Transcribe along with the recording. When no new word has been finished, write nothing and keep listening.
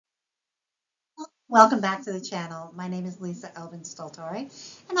Welcome back to the channel. My name is Lisa Elvin Stoltari,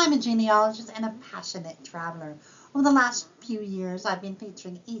 and I'm a genealogist and a passionate traveler. Over the last few years, I've been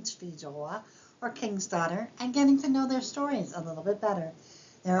featuring each fille du roi, or king's daughter, and getting to know their stories a little bit better.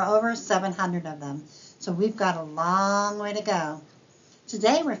 There are over 700 of them, so we've got a long way to go.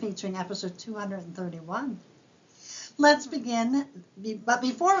 Today, we're featuring episode 231. Let's begin, but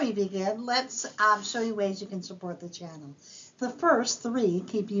before we begin, let's show you ways you can support the channel. The first three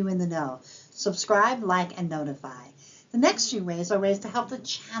keep you in the know. Subscribe, like, and notify. The next few ways are ways to help the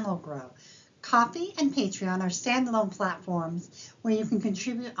channel grow. Ko-fi and Patreon are standalone platforms where you can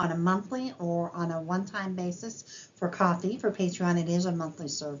contribute on a monthly or on a one-time basis. For Ko-fi, for Patreon, it is a monthly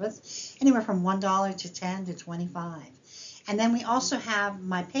service, anywhere from $1 to $10 to $25. And then we also have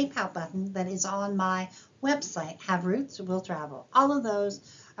my PayPal button that is on my website, Have Roots, Will Travel. All of those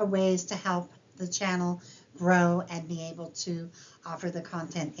are ways to help the channel grow and be able to offer the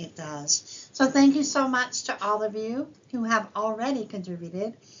content it does. So thank you so much to all of you who have already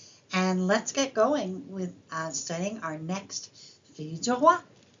contributed. And let's get going with studying our next fille du roi.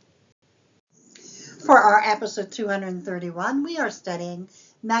 For our episode 231, we are studying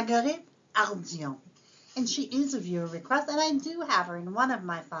Marguerite Ardion. And she is a viewer request, and I do have her in one of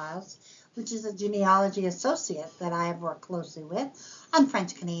my files, which is a genealogy associate that I have worked closely with on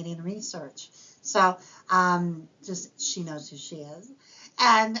French-Canadian research. So just she knows who she is.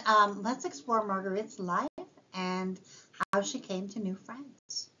 And let's explore Marguerite's life and how she came to New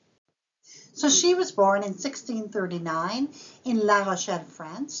France. So she was born in 1639 in La Rochelle,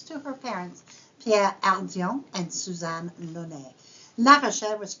 France, to her parents Pierre Ardion and Suzanne Launay. La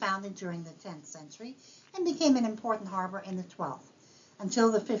Rochelle was founded during the 10th century and became an important harbor in the 12th.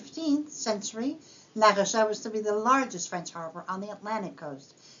 Until the 15th century, La Rochelle was to be the largest French harbor on the Atlantic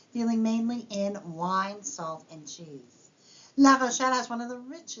coast, dealing mainly in wine, salt, and cheese. La Rochelle has one of the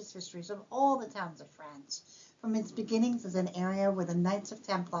richest histories of all the towns of France, from its beginnings as an area where the Knights of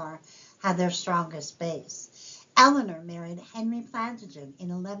Templar had their strongest base. Eleanor married Henry Plantagenet in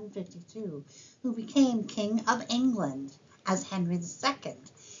 1152, who became King of England as Henry II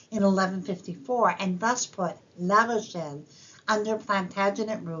in 1154, and thus put La Rochelle under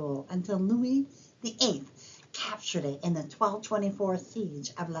Plantagenet rule until Louis VIII captured it in the 1224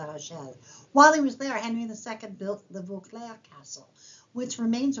 siege of La Rochelle. While he was there, Henry II built the Vauclair Castle, which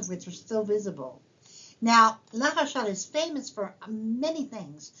remains of which are still visible. Now, La Rochelle is famous for many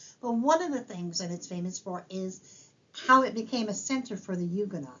things, but one of the things that it's famous for is how it became a center for the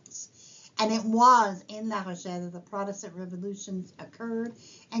Huguenots. And it was in La Rochelle that the Protestant revolutions occurred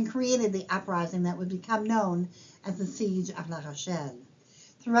and created the uprising that would become known as the Siege of La Rochelle.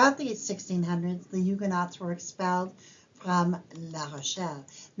 Throughout the 1600s, the Huguenots were expelled from La Rochelle.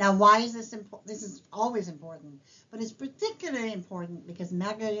 Now, why is this important? This is always important, but it's particularly important because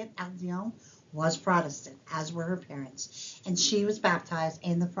Marguerite Ardion was Protestant, as were her parents, and she was baptized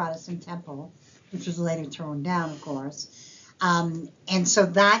in the Protestant temple, which was later torn down, of course. And so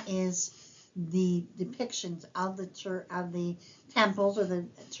that is the depictions of the temples or the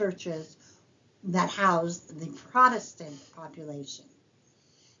churches that housed the Protestant population.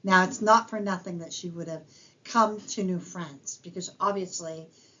 Now, it's not for nothing that she would have come to New France, because obviously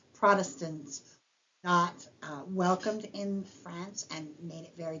Protestants were not welcomed in France and made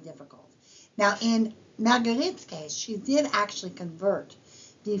it very difficult. Now, in Marguerite's case, she did actually convert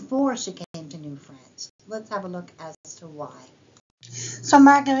before she came to New France. Let's have a look as to why. So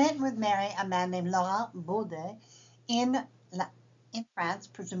Marguerite would marry a man named Laurent Baudet in France,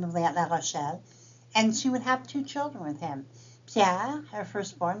 presumably at La Rochelle, and she would have 2 children with him. Pierre, her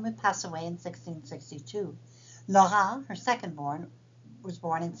firstborn, would pass away in 1662. Laurent, her secondborn, was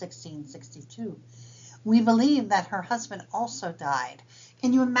born in 1662. We believe that her husband also died.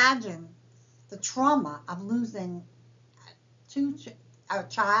 Can you imagine the trauma of losing a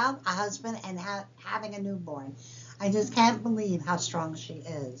child, a husband, and having a newborn? I just can't believe how strong she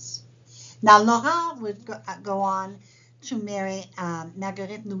is. Now, Laurent would go on to marry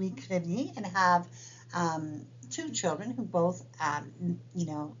Marguerite Louis Crevier and have 2 children who both,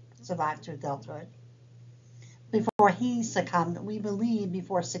 survived to adulthood before he succumbed, we believe,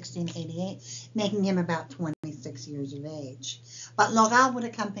 before 1688, making him about 26 years of age. But Laurent would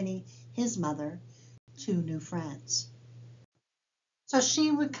accompany his mother to New France. So she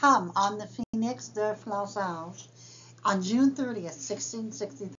would come on the Phoenix de Flansange on June 30th,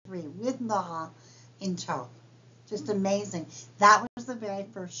 1663, with Laurent in tow. Just amazing. That was the very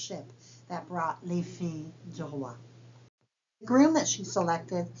first ship that brought les filles du roi. The groom that she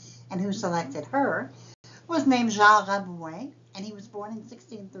selected and who selected her was named Jean Rabouin, and he was born in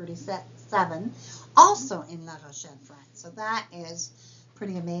 1637, also in La Rochelle, France. So that is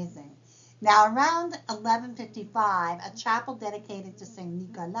pretty amazing. Now, around 1155, a chapel dedicated to Saint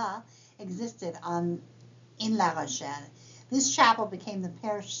Nicolas existed in La Rochelle. This chapel became the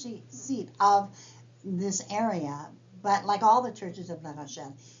parish seat of this area, but like all the churches of La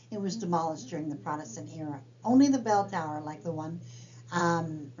Rochelle, it was demolished during the Protestant era. Only the bell tower, like the one,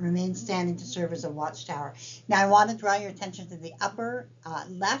 remained standing to serve as a watchtower. Now, I want to draw your attention to the upper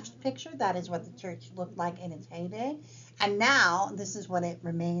left picture. That is what the church looked like in its heyday. And now, this is what it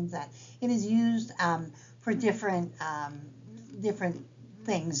remains at. It is used for different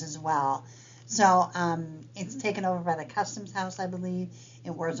things as well. So it's taken over by the customs house, I believe.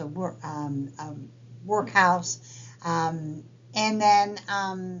 It was a workhouse. And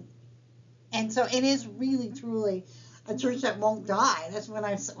so it is really, truly a church that won't die. That's when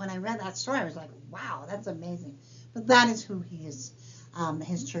I read that story, I was like, wow, that's amazing. But that is who he is.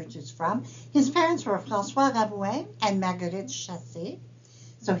 His church is from. His parents were François Rabouin and Marguerite Chassé.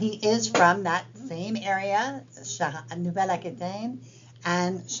 So he is from that same area, Nouvelle-Aquitaine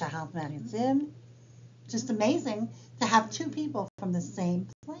and Charente-Maritime. Just amazing to have two people from the same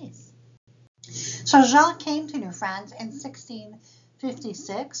place. So Jean came to New France in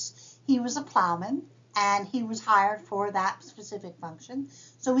 1656. He was a plowman, and he was hired for that specific function.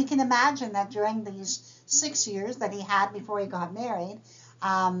 So we can imagine that during these 6 years that he had before he got married,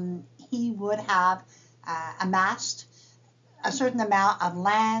 he would have amassed a certain amount of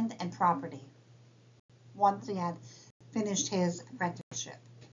land and property once he had finished his apprenticeship.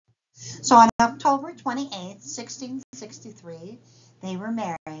 So on October 28th, 1663, they were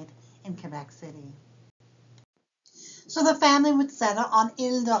married in Quebec City. So the family would settle on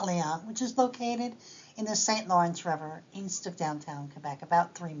Ile d'Orléans, which is located in the St. Lawrence River, east of downtown Quebec,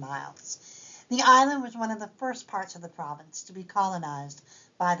 about 3 miles. The island was one of the first parts of the province to be colonized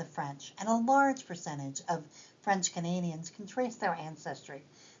by the French, and a large percentage of French Canadians can trace their ancestry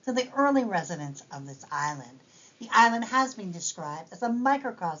to the early residents of this island. The island has been described as a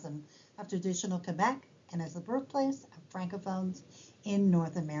microcosm of traditional Quebec and as the birthplace of Francophones in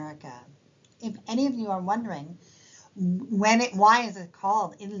North America. If any of you are wondering why is it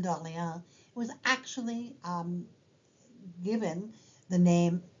called Ile d'Orléans, it was actually given the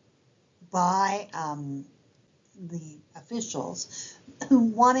name by the officials who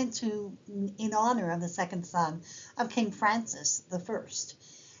wanted to, in honor of the second son of King Francis I.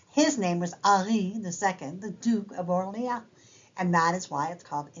 His name was Henri II, the Duke of Orleans, and that is why it's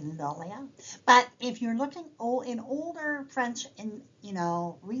called Ile d'Orléans. But if you're looking in older French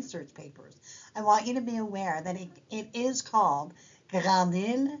research papers, I want you to be aware that it is called Grande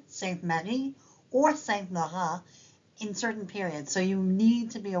Ile, Sainte Marie, or Saint Laurent in certain periods. So you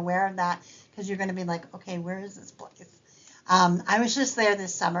need to be aware of that, because you're going to be like, okay, where is this place? I was just there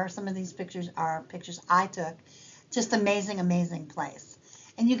this summer. Some of these pictures are pictures I took. Just amazing, amazing place.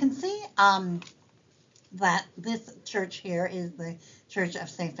 And you can see that this church here is the Church of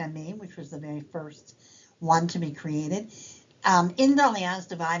Saint Famille, which was the very first one to be created. Ile d'Orléans is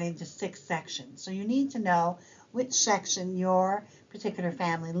divided into 6 sections. So you need to know which section your particular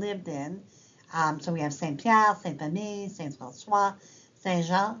family lived in. So we have Saint Pierre, Saint Famille, Saint François, Saint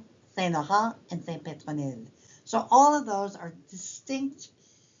Jean, Saint Laurent, and Saint Pétronille. So all of those are distinct,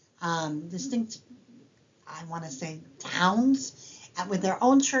 I want to say, towns with their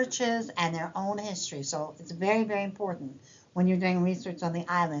own churches and their own history. So it's very, very important when you're doing research on the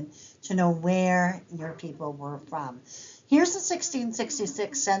island to know where your people were from. Here's the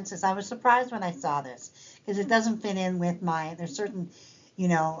 1666 census. I was surprised when I saw this because it doesn't fit in with there's certain,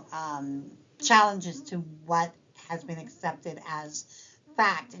 challenges to what has been accepted as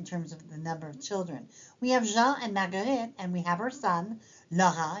fact in terms of the number of children. We have Jean and Marguerite, and we have her son,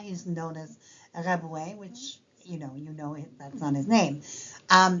 Laurent. He's known as Rabouin, which, that's not his name.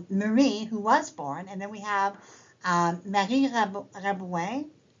 Marie, who was born, and then we have Marie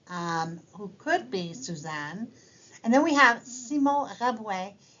Rabouin, who could be Suzanne. And then we have Simon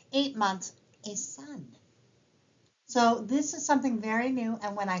Rabouin, 8 months, a son. So this is something very new,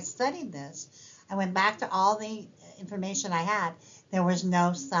 and when I studied this, I went back to all the information I had. There was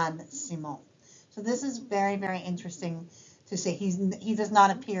no son, Simon. So this is very, very interesting to see. He does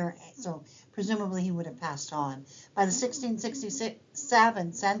not appear, so presumably he would have passed on. By the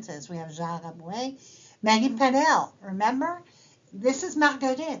 1667 census, we have Jean Rabouin, Marie Penel. Remember, this is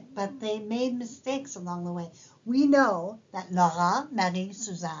Marguerite, but they made mistakes along the way. We know that Laurent, Marie,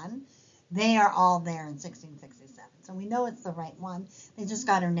 Suzanne, they are all there in 1667. So we know it's the right one. They just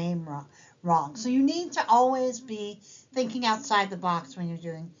got her name wrong. So you need to always be thinking outside the box when you're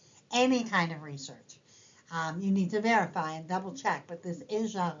doing any kind of research. You need to verify and double check, but this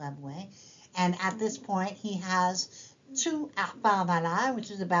is Jean Rabouin. And at this point, he has 2 arpents,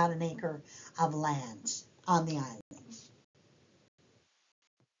 which is about an acre of land on the island.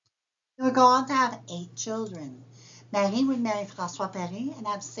 They would go on to have 8 children. Marie would marry François Paris and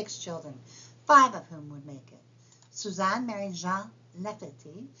have 6 children, 5 of whom would make it. Suzanne married Jean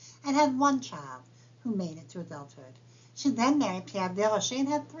Lafetti and had 1 child who made it to adulthood. She then married Pierre Desrochers and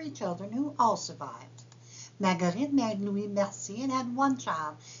had 3 children who all survived. Marguerite married Louis Mercier and had 1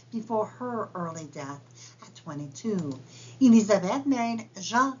 child before her early death at 22. Elisabeth married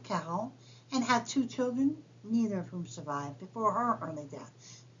Jean Caron and had 2 children, neither of whom survived before her early death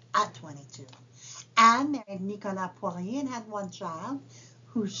at 22. Anne married Nicolas Poirier and had 1 child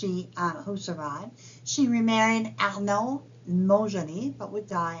who survived. She remarried Arnaud Montjoly but would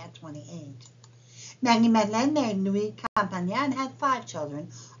die at 28. Marie-Madeleine married Louis Campagna and had 5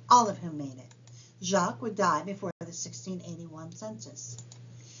 children, all of whom made it. Jacques would die before the 1681 census.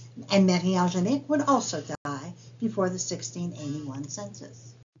 And Marie-Angelique would also die before the 1681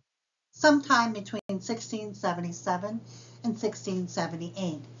 census. Sometime between 1677 and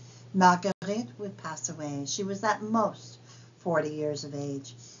 1678, Marguerite would pass away. She was at most 40 years of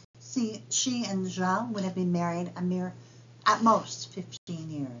age. She and Jean would have been married a mere, at most, 15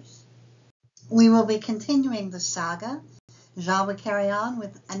 years. We will be continuing the saga. Jean will carry on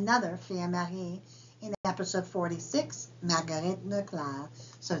with another Fille Marie in episode 46, Marguerite Leclerc.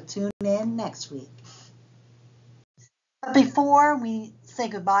 So tune in next week. But before we say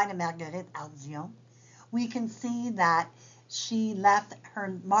goodbye to Marguerite Ardion, we can see that she left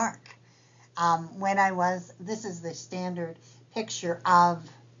her mark. This is the standard picture of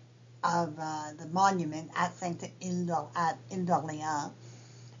the monument at Ile d'Orléans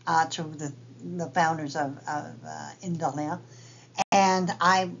to the founders of Ile d'Orléans. And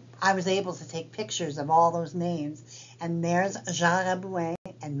I was able to take pictures of all those names. And there's Jean Rabouin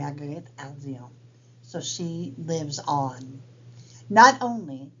and Marguerite Ardion. So she lives on, not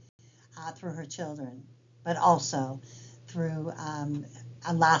only through her children, but also through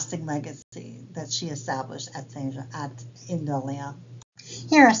a lasting legacy that she established at Ile d'Orléans.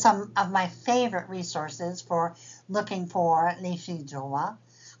 Here are some of my favorite resources for looking for Les Filles du Roi.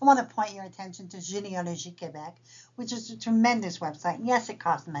 I want to point your attention to Généalogie Québec, which is a tremendous website. Yes, it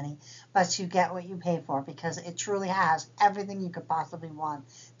costs money, but you get what you pay for because it truly has everything you could possibly want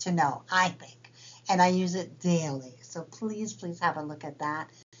to know, I think. And I use it daily. So please, please have a look at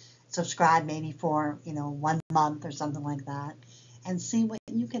that. Subscribe maybe for, 1 month or something like that. And see what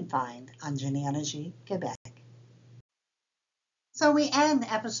you can find on Généalogie Québec. So we end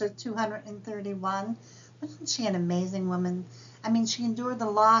episode 231. Wasn't she an amazing woman? I mean, she endured the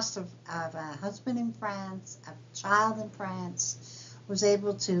loss of a husband in France, a child in France, was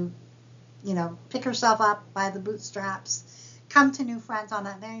able to, pick herself up by the bootstraps, come to New France on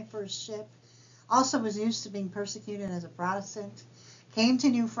that very first ship, also was used to being persecuted as a Protestant, came to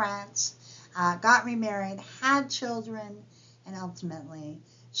New France, got remarried, had children, and ultimately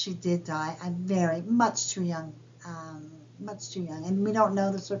she did die at very much too young, and we don't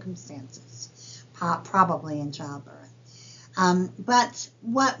know the circumstances, probably in childbirth. But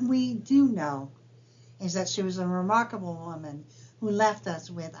what we do know is that she was a remarkable woman who left us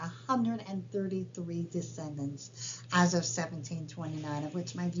with 133 descendants as of 1729, of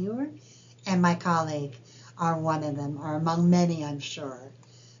which my viewer and my colleague are one of them, or among many, I'm sure.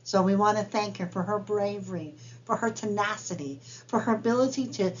 So we want to thank her for her bravery, for her tenacity, for her ability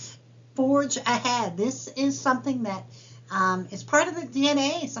to forge ahead. This is something that is part of the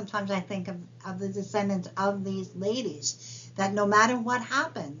DNA, sometimes I think, of the descendants of these ladies, that no matter what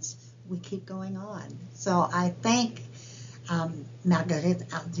happens, we keep going on. So I thank Marguerite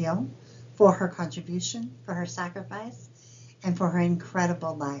Ardion for her contribution, for her sacrifice, and for her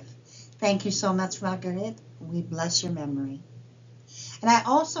incredible life. Thank you so much, Marguerite. We bless your memory. And I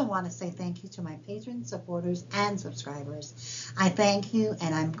also want to say thank you to my patrons, supporters, and subscribers. I thank you,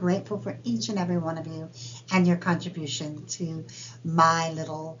 and I'm grateful for each and every one of you and your contribution to my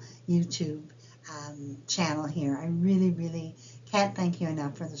little YouTube channel here. I really, really can't thank you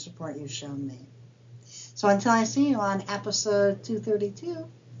enough for the support you've shown me. So until I see you on episode 232,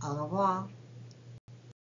 au revoir.